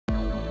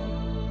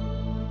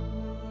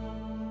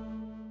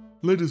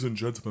Ladies and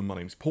gentlemen, my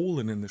name is Paul,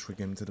 and in this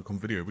Again Telecom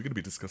video, we're going to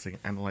be discussing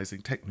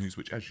analysing tech news,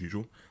 which, as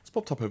usual, has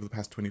popped up over the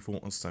past 24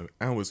 or so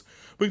hours.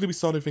 We're going to be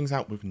starting things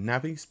out with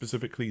Navi,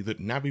 specifically that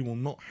Navi will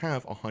not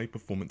have a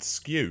high-performance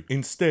SKU.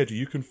 Instead,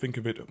 you can think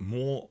of it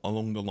more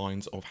along the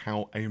lines of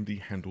how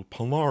AMD handled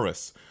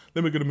Polaris.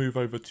 Then we're going to move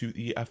over to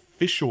the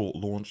official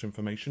launch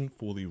information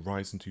for the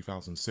Ryzen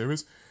 2000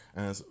 series,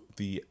 as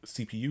the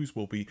CPUs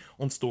will be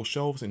on store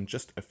shelves in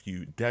just a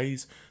few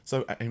days.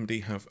 So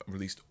AMD have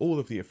released all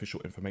of the official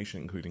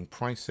information, including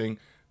pricing,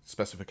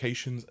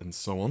 specifications, and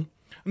so on.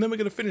 And then we're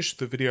going to finish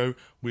the video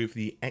with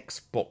the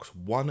Xbox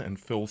One and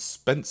Phil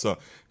Spencer,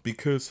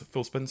 because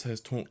Phil Spencer has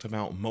talked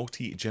about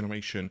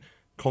multi-generation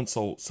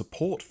console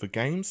support for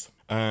games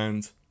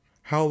and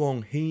how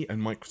long he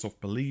and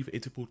Microsoft believe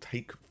it will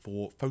take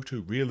for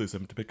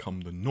photorealism to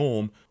become the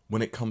norm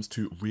when it comes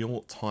to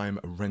real-time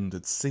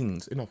rendered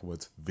scenes, in other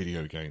words,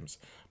 video games.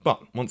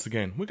 But once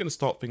again, we're going to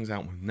start things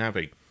out with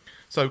Navi.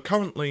 So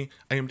currently,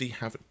 AMD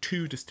have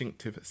two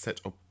distinctive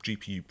set of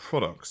GPU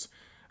products,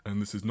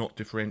 and this is not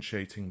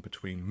differentiating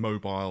between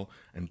mobile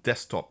and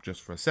desktop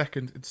just for a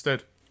second.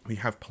 Instead, we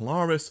have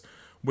Polaris,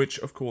 which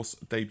of course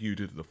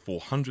debuted at the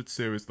 400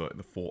 series,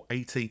 the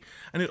 480,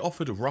 and it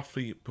offered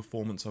roughly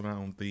performance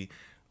around the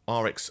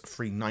RX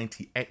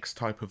 390X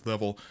type of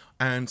level,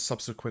 and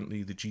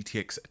subsequently the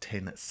GTX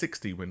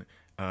 1060 when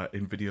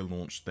Nvidia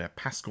launched their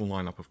Pascal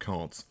lineup of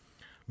cards.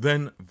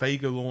 Then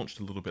Vega launched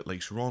a little bit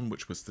later on,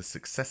 which was the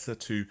successor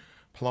to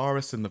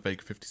Polaris, and the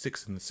Vega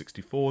 56 and the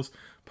 64s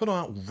put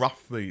out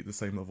roughly the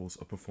same levels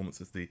of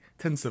performance as the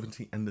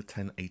 1070 and the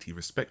 1080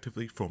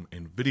 respectively from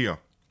Nvidia.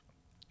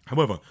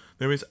 However,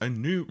 there is a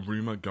new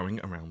rumour going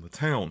around the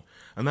town,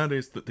 and that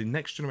is that the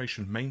next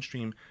generation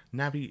mainstream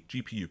Navi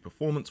GPU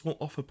performance will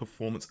offer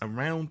performance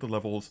around the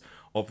levels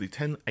of the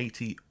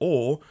 1080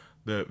 or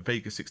the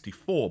Vega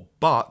 64,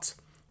 but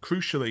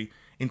crucially,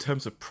 in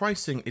terms of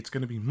pricing, it's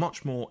going to be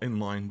much more in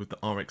line with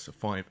the RX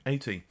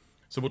 580.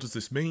 So what does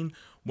this mean?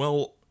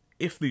 Well,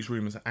 if these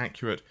rumours are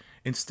accurate,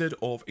 instead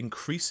of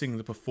increasing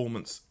the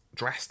performance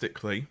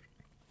drastically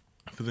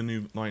for the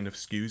new line of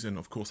SKUs, and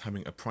of course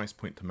having a price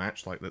point to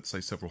match, like let's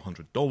say several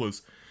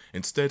 $100s,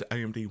 instead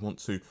AMD want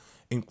to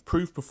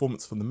improve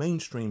performance for the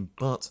mainstream,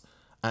 but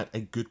at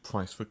a good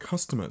price for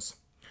customers.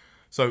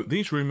 So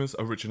these rumours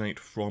originate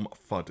from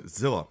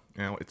Fudzilla.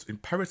 Now, it's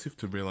imperative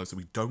to realise that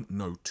we don't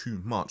know too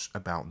much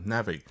about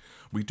Navi.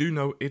 We do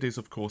know it is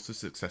of course the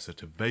successor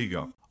to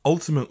Vega.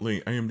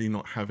 Ultimately, AMD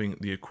not having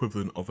the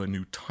equivalent of a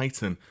new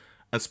Titan,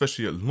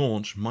 especially at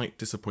launch, might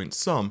disappoint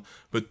some,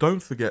 but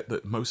don't forget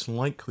that most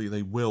likely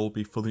they will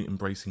be fully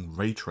embracing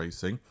ray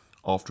tracing.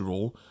 After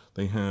all,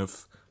 they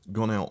have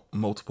gone out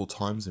multiple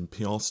times in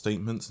PR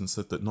statements and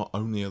said that not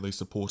only are they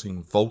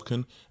supporting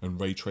Vulkan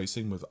and ray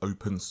tracing with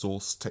open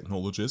source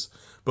technologies,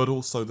 but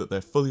also that they're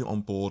fully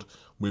on board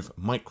with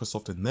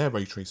Microsoft and their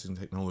ray tracing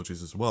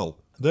technologies as well.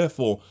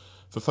 Therefore,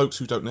 for folks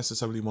who don't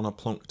necessarily want to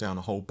plonk down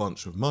a whole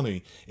bunch of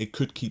money, it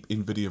could keep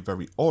Nvidia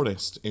very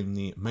honest in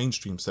the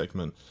mainstream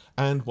segment.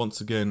 And once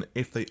again,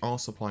 if they are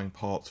supplying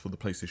parts for the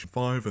PlayStation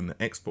 5 and the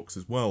Xbox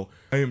as well,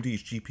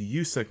 AMD's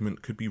GPU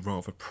segment could be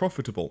rather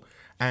profitable.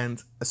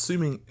 And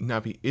assuming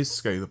Navi is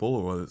scalable,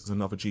 or there's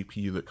another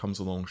GPU that comes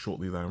along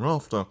shortly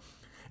thereafter,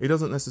 it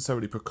doesn't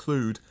necessarily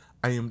preclude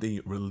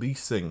AMD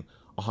releasing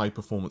a high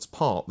performance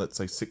part, let's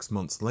say 6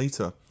 months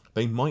later.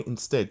 They might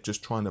instead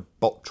just try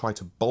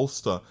to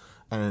bolster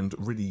and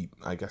really,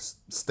 I guess,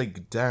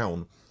 stake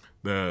down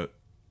their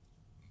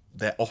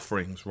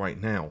offerings right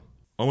now.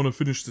 I want to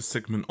finish this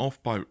segment off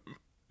by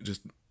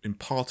just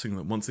imparting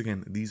that, once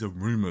again, these are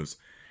rumours.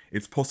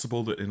 It's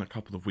possible that in a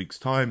couple of weeks'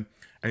 time,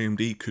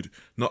 AMD could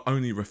not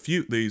only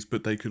refute these,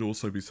 but they could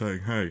also be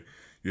saying, hey,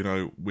 you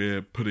know,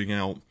 we're putting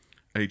out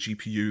a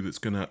GPU that's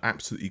going to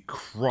absolutely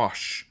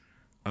crush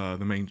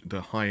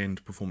the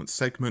high-end performance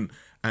segment,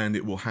 and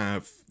it will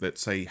have,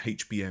 let's say,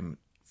 HBM3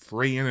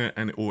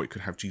 in it, or it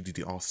could have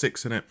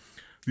GDDR6 in it.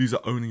 These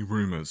are only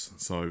rumours,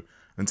 so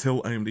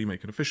until AMD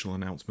make an official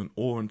announcement,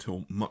 or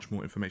until much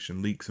more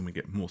information leaks and we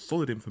get more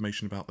solid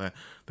information about their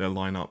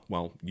lineup,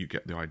 well, you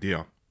get the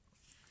idea.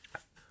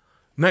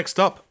 Next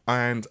up,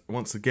 and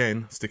once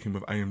again sticking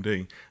with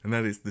AMD, and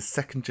that is the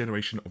second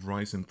generation of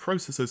Ryzen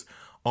processors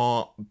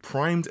are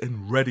primed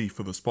and ready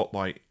for the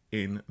spotlight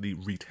in the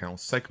retail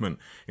segment.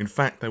 In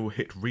fact, they will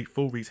hit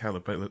full retail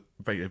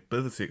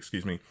availability,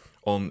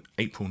 on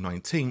April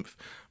 19th,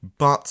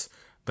 but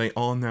they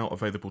are now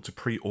available to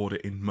pre-order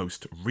in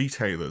most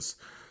retailers.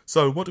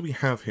 So what do we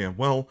have here?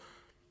 Well,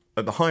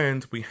 at the high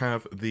end, we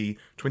have the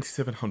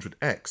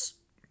 2700X.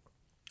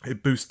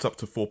 It boosts up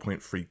to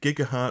 4.3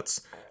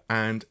 gigahertz,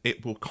 and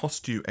it will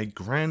cost you a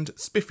grand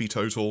spiffy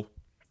total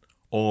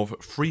of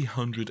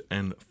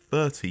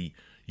 $330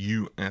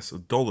 US,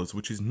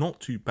 which is not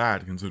too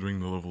bad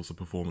considering the levels of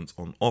performance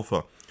on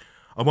offer.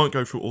 I won't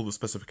go through all the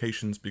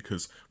specifications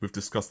because we've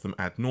discussed them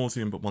ad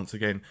nauseum, but once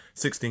again,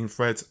 16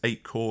 threads,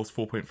 8 cores,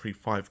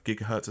 4.35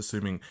 gigahertz,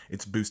 assuming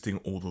it's boosting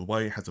all the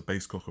way, it has a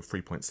base clock of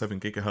 3.7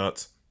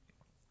 gigahertz.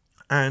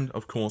 and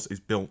of course is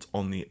built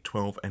on the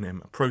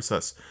 12nm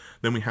process.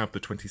 Then we have the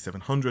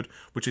 2700,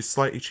 which is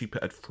slightly cheaper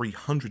at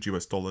 $300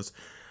 US.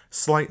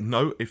 Slight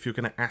note, if you're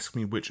going to ask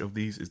me which of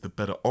these is the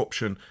better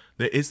option,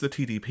 there is the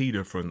TDP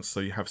difference. So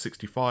you have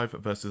 65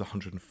 versus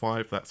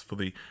 105, that's for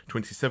the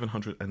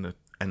 2700 and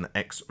the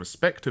X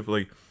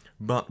respectively.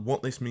 But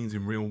what this means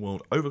in real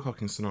world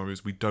overclocking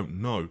scenarios, we don't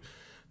know.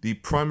 The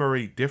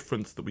primary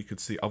difference that we could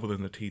see other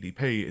than the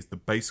TDP is the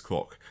base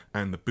clock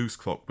and the boost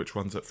clock, which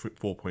runs at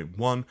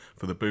 4.1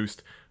 for the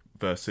boost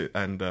versus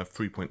and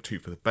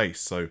 3.2 for the base.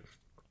 So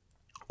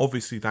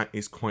obviously that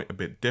is quite a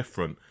bit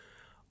different.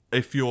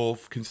 If you're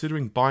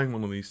considering buying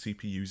one of these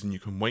CPUs and you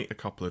can wait a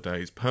couple of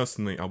days,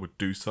 personally I would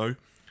do so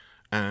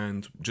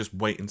and just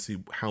wait and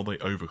see how they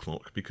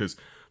overclock, because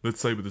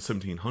let's say with the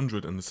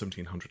 1700 and the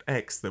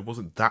 1700X there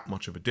wasn't that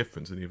much of a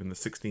difference, and even the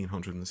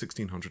 1600 and the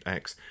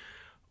 1600X,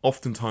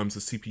 oftentimes the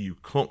CPU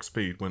clock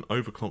speed when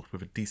overclocked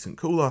with a decent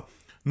cooler,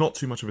 not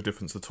too much of a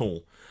difference at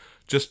all.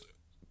 Just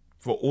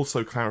for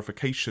also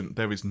clarification,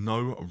 there is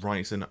no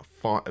Ryzen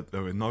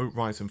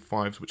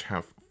 5s which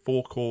have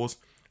 4 cores,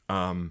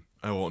 no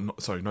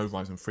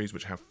Ryzen 3s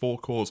which have 4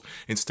 cores.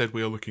 Instead,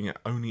 we are looking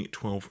at only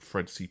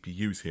 12-thread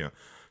CPUs here.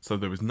 So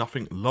there is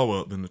nothing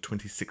lower than the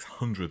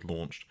 2600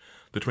 launched.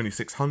 The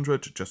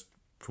 2600, just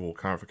for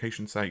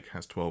clarification's sake,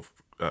 has 12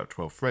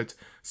 threads,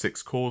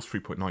 6 cores,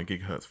 3.9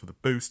 GHz for the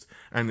boost,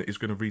 and it is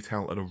going to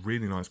retail at a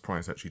really nice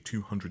price, actually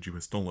 $200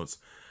 US.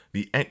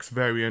 The X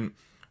variant,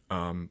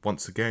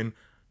 once again,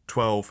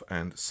 12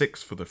 and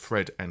 6 for the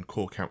thread and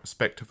core count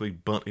respectively,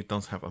 but it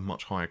does have a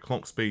much higher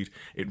clock speed.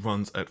 It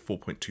runs at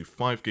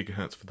 4.25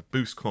 GHz for the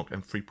boost clock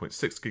and 3.6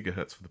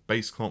 GHz for the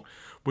base clock,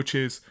 which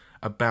is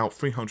about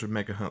 300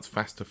 MHz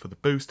faster for the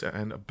boost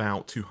and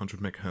about 200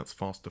 MHz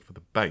faster for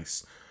the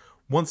base.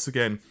 Once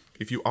again,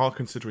 if you are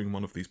considering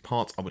one of these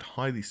parts, I would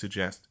highly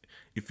suggest,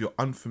 if you're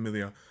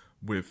unfamiliar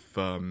with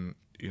what I'm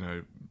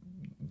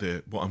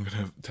going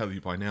to tell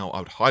you by now, I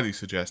would highly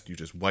suggest you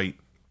just wait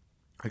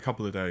a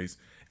couple of days,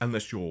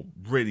 unless you're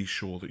really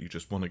sure that you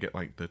just want to get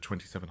like the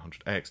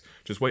 2700X,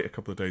 just wait a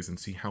couple of days and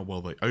see how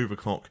well they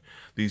overclock.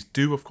 These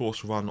do of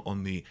course run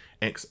on the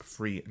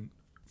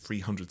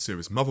X300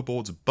 series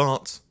motherboards,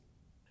 but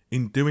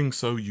in doing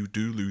so you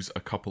do lose a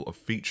couple of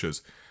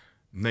features.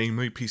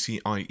 Namely,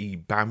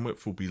 PCIe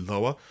bandwidth will be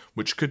lower,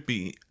 which could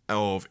be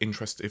of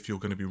interest if you're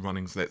going to be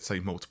running, let's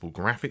say, multiple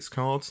graphics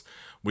cards.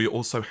 We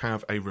also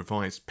have a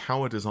revised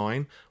power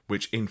design,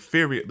 which in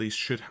theory at least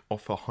should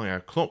offer higher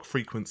clock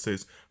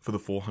frequencies for the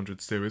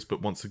 400 series,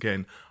 but once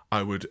again,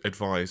 I would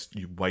advise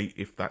you wait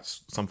if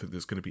that's something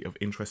that's going to be of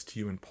interest to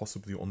you and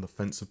possibly on the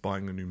fence of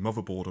buying a new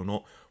motherboard or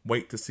not.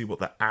 Wait to see what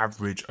the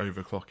average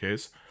overclock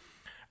is.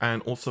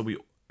 And also we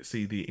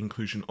see the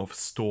inclusion of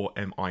Store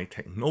MI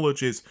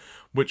technologies,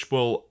 which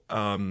will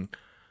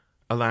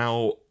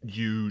allow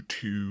you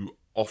to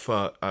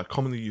offer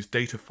commonly used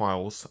data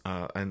files,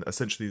 and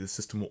essentially the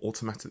system will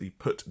automatically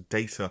put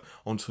data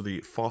onto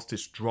the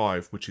fastest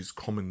drive which is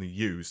commonly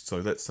used. So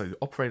let's say the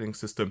operating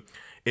system,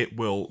 it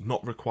will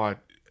not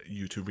require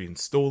you to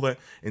reinstall it.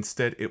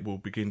 Instead, it will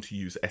begin to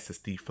use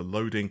SSD for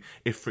loading.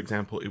 If, for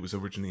example, it was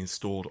originally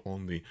installed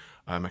on the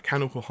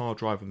mechanical hard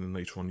drive and then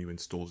later on you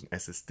installed an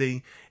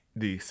SSD,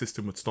 the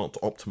system would start to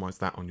optimize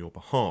that on your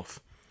behalf.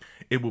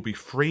 It will be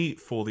free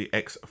for the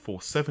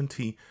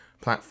X470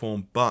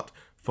 platform, but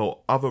for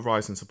other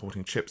Ryzen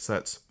supporting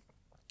chipsets,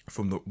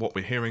 from what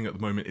we're hearing at the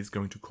moment, is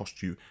going to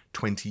cost you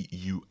 $20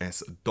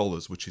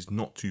 US, which is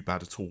not too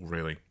bad at all,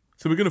 really.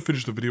 So we're going to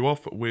finish the video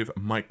off with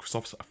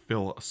Microsoft's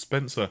Phil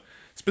Spencer.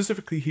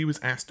 Specifically, he was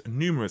asked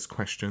numerous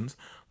questions,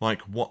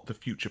 like what the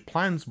future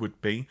plans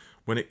would be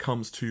when it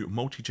comes to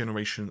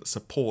multi-generation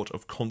support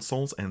of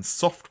consoles and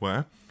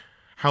software,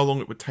 how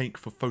long it would take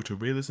for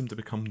photorealism to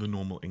become the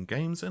normal in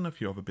games, and a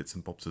few other bits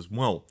and bobs as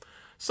well.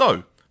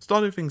 So,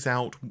 starting things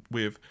out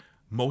with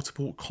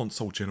multiple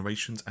console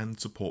generations and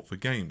support for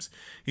games.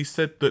 He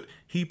said that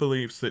he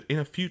believes that in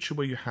a future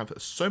where you have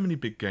so many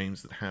big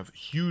games that have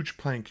huge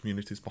playing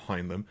communities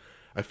behind them,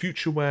 a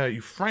future where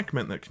you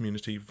fragment that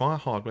community via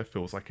hardware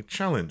feels like a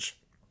challenge.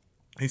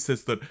 He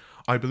says that,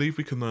 I believe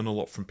we can learn a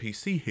lot from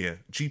PC here.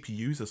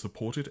 GPUs are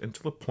supported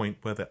until a point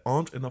where there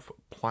aren't enough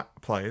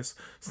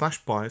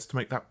players/buyers to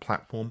make that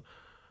platform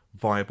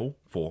viable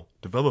for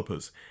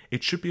developers.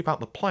 It should be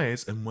about the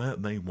players and where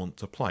they want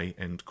to play,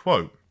 end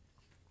quote.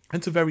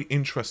 It's a very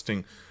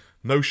interesting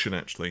notion,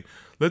 actually.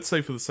 Let's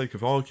say, for the sake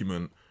of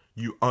argument,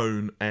 you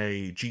own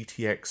a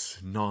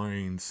GTX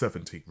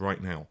 970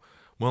 right now.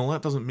 Well,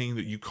 that doesn't mean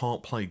that you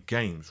can't play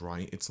games,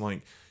 right? It's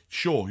like,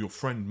 sure, your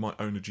friend might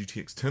own a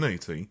GTX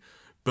 1080,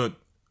 but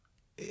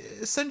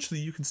essentially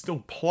you can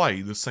still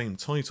play the same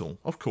title.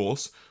 Of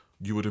course,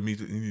 you would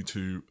immediately need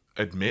to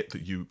admit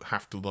that you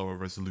have to lower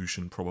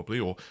resolution probably,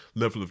 or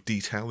level of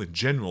detail in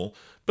general,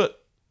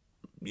 but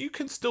you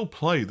can still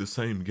play the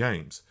same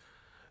games.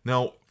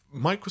 Now,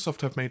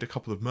 Microsoft have made a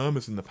couple of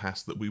murmurs in the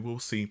past that we will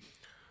see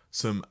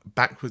some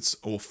backwards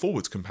or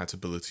forwards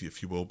compatibility,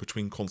 if you will,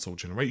 between console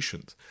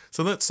generations.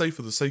 So let's say,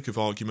 for the sake of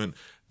argument,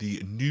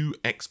 the new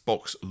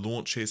Xbox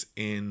launches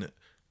in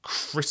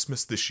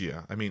Christmas this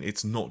year. I mean,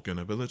 it's not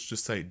gonna, but let's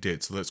just say it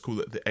did. So let's call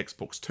it the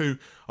Xbox 2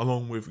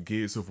 along with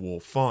Gears of War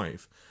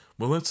 5.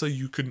 Well, let's say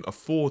you couldn't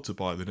afford to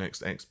buy the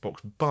next Xbox,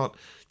 but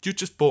you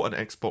just bought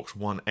an Xbox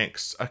One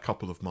X a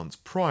couple of months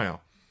prior.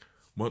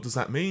 What does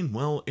that mean?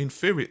 Well, in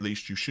theory at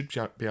least, you should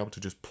be able to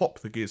just plop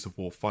the Gears of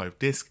War 5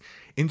 disc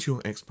into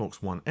your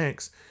Xbox One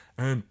X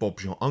and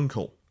Bob's your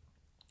uncle.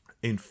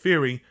 In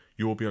theory,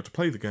 you will be able to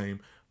play the game,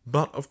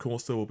 but of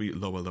course there will be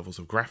lower levels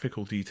of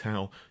graphical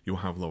detail, you'll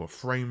have lower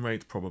frame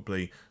rate,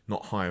 probably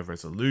not higher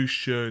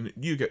resolution,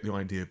 you get the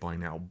idea by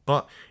now.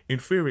 But in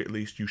theory at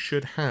least, you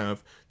should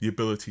have the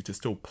ability to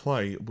still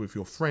play with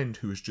your friend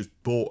who has just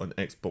bought an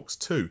Xbox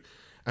 2.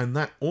 And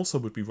that also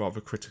would be rather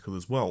critical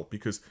as well,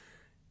 because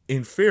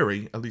in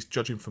theory, at least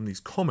judging from these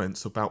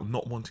comments about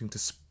not wanting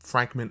to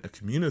fragment a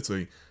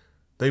community,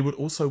 they would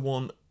also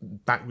want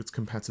backwards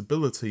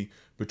compatibility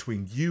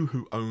between you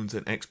who owns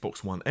an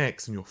Xbox One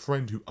X and your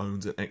friend who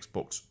owns an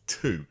Xbox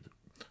 2.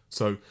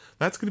 So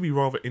that's going to be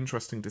rather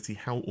interesting to see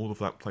how all of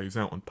that plays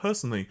out. And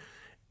personally,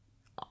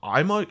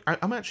 I'm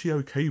actually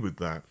okay with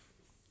that.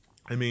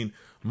 I mean,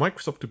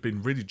 Microsoft have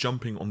been really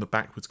jumping on the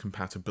backwards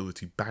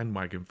compatibility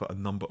bandwagon for a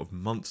number of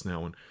months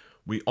now, and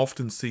we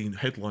often see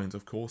headlines,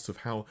 of course, of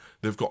how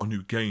they've got a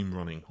new game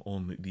running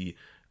on the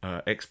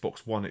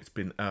Xbox One. It's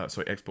been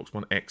Xbox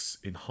One X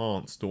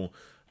enhanced, or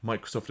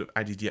Microsoft have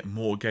added yet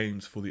more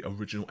games for the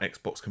original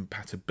Xbox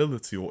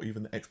compatibility, or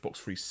even the Xbox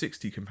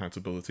 360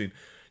 compatibility. And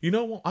you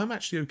know what? I'm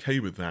actually okay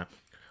with that.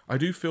 I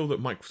do feel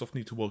that Microsoft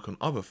need to work on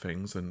other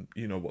things, and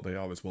you know what they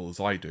are as well as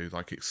I do,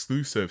 like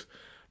exclusives.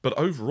 But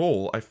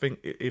overall, I think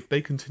if they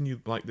continue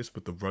like this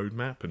with the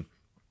roadmap and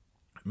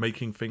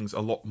making things a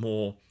lot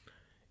more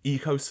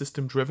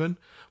ecosystem driven,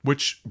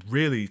 which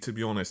really, to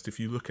be honest, if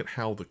you look at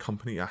how the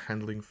company are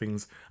handling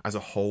things as a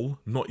whole,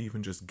 not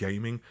even just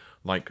gaming,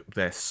 like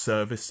their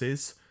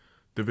services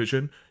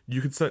division,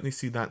 you can certainly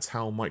see that's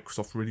how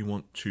Microsoft really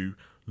want to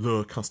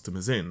lure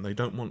customers in. They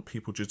don't want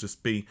people to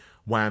just be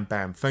wham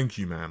bam thank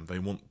you ma'am. They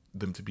want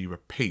them to be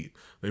repeat.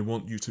 They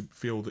want you to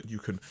feel that you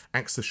can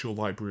access your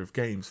library of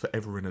games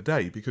forever and a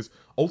day, because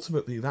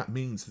ultimately that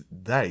means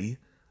that they,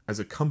 as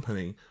a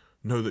company,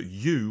 know that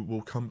you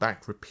will come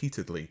back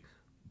repeatedly,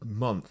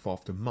 month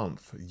after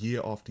month,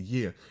 year after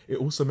year. It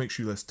also makes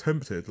you less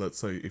tempted, let's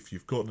say if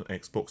you've got an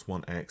Xbox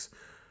One X,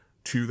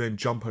 to then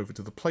jump over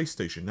to the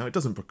PlayStation. Now, it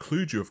doesn't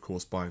preclude you, of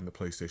course, buying the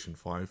PlayStation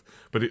 5,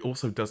 but it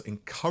also does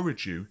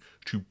encourage you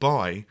to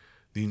buy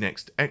the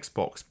next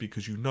Xbox,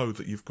 because you know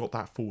that you've got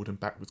that forward and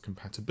backwards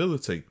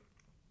compatibility,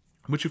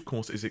 which of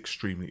course is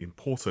extremely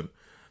important.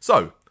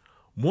 So,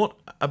 what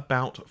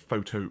about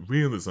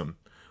photorealism?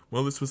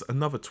 Well, this was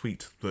another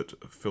tweet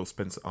that Phil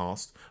Spencer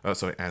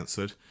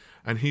answered,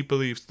 and he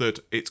believes that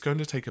it's going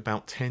to take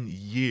about 10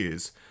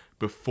 years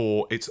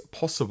before it's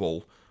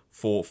possible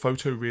for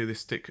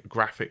photorealistic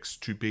graphics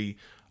to be,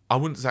 I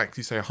wouldn't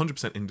exactly say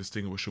 100%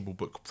 indistinguishable,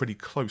 but pretty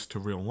close to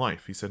real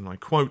life. He said, and I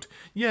quote,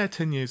 "Yeah,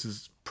 10 years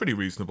is pretty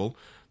reasonable.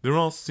 There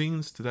are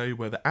scenes today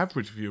where the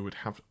average viewer would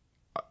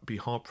be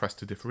hard-pressed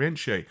to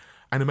differentiate.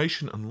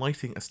 Animation and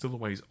lighting are still a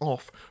ways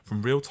off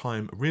from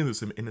real-time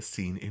realism in a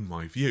scene, in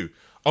my view."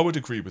 I would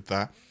agree with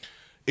that.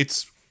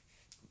 It's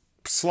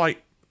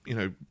slight,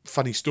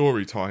 funny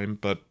story time,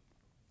 but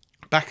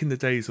back in the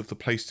days of the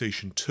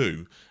PlayStation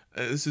 2,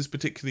 this is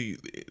particularly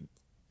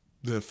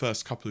the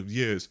first couple of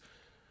years,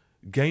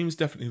 games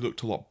definitely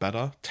looked a lot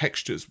better.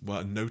 Textures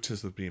were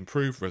noticeably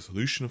improved.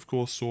 Resolution, of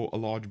course, saw a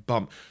large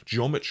bump.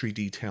 Geometry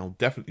detail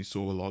definitely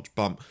saw a large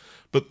bump.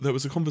 But there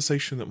was a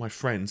conversation that my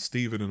friend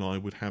Stephen and I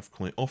would have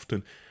quite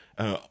often.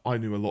 I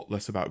knew a lot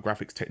less about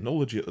graphics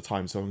technology at the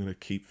time, so I'm going to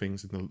keep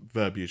things in the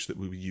verbiage that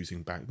we were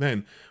using back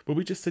then. But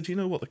we just said, you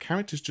know what, the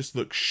characters just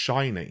look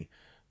shiny.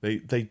 They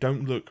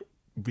don't look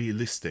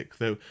realistic.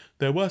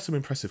 There were some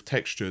impressive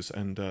textures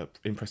and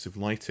impressive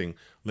lighting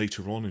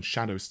later on, and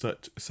shadows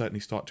certainly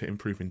start to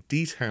improve in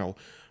detail,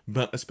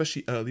 but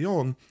especially early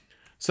on,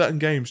 certain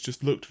games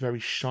just looked very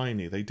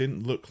shiny. They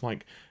didn't look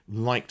like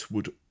light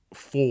would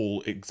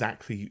fall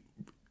exactly,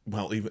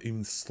 well,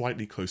 even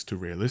slightly close to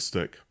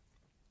realistic.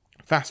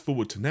 Fast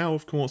forward to now,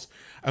 of course,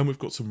 and we've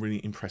got some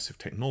really impressive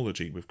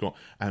technology. We've got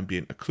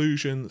ambient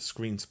occlusion,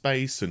 screen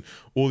space, and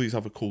all these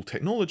other cool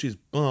technologies,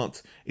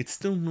 but it's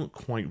still not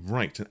quite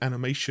right. And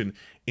animation,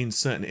 in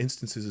certain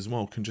instances as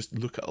well, can just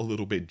look a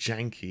little bit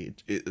janky.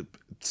 It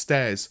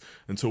stares,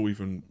 until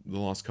even the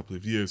last couple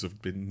of years,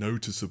 have been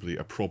noticeably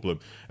a problem.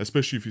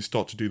 Especially if you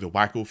start to do the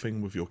waggle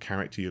thing with your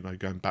character,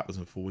 going backwards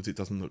and forwards, it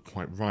doesn't look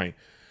quite right.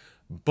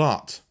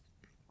 But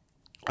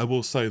I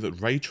will say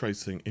that ray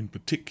tracing in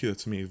particular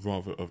to me is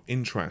rather of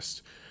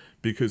interest,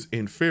 because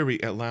in theory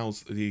it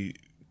allows the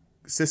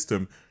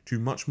system to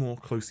much more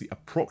closely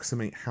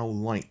approximate how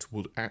light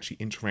would actually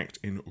interact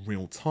in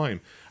real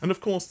time. And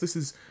of course this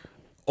is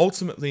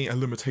ultimately a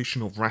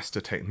limitation of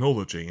raster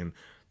technology, and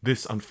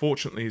this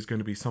unfortunately is going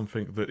to be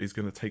something that is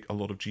going to take a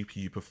lot of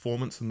GPU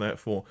performance, and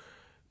therefore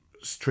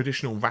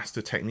traditional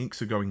raster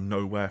techniques are going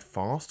nowhere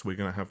fast. We're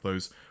going to have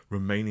those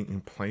remaining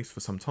in place for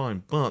some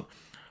time, but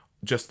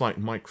just like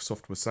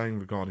Microsoft was saying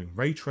regarding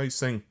ray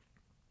tracing,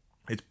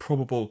 it's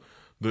probable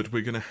that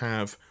we're going to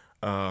have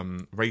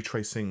ray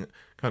tracing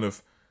kind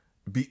of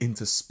be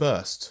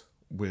interspersed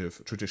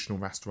with traditional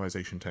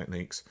rasterization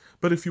techniques.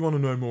 But if you want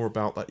to know more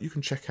about that, you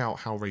can check out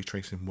how ray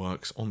tracing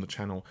works on the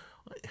channel.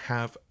 I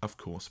have, of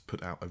course,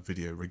 put out a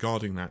video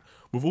regarding that.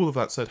 With all of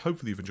that said,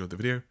 hopefully you've enjoyed the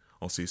video.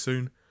 I'll see you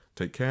soon.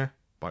 Take care.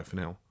 Bye for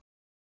now.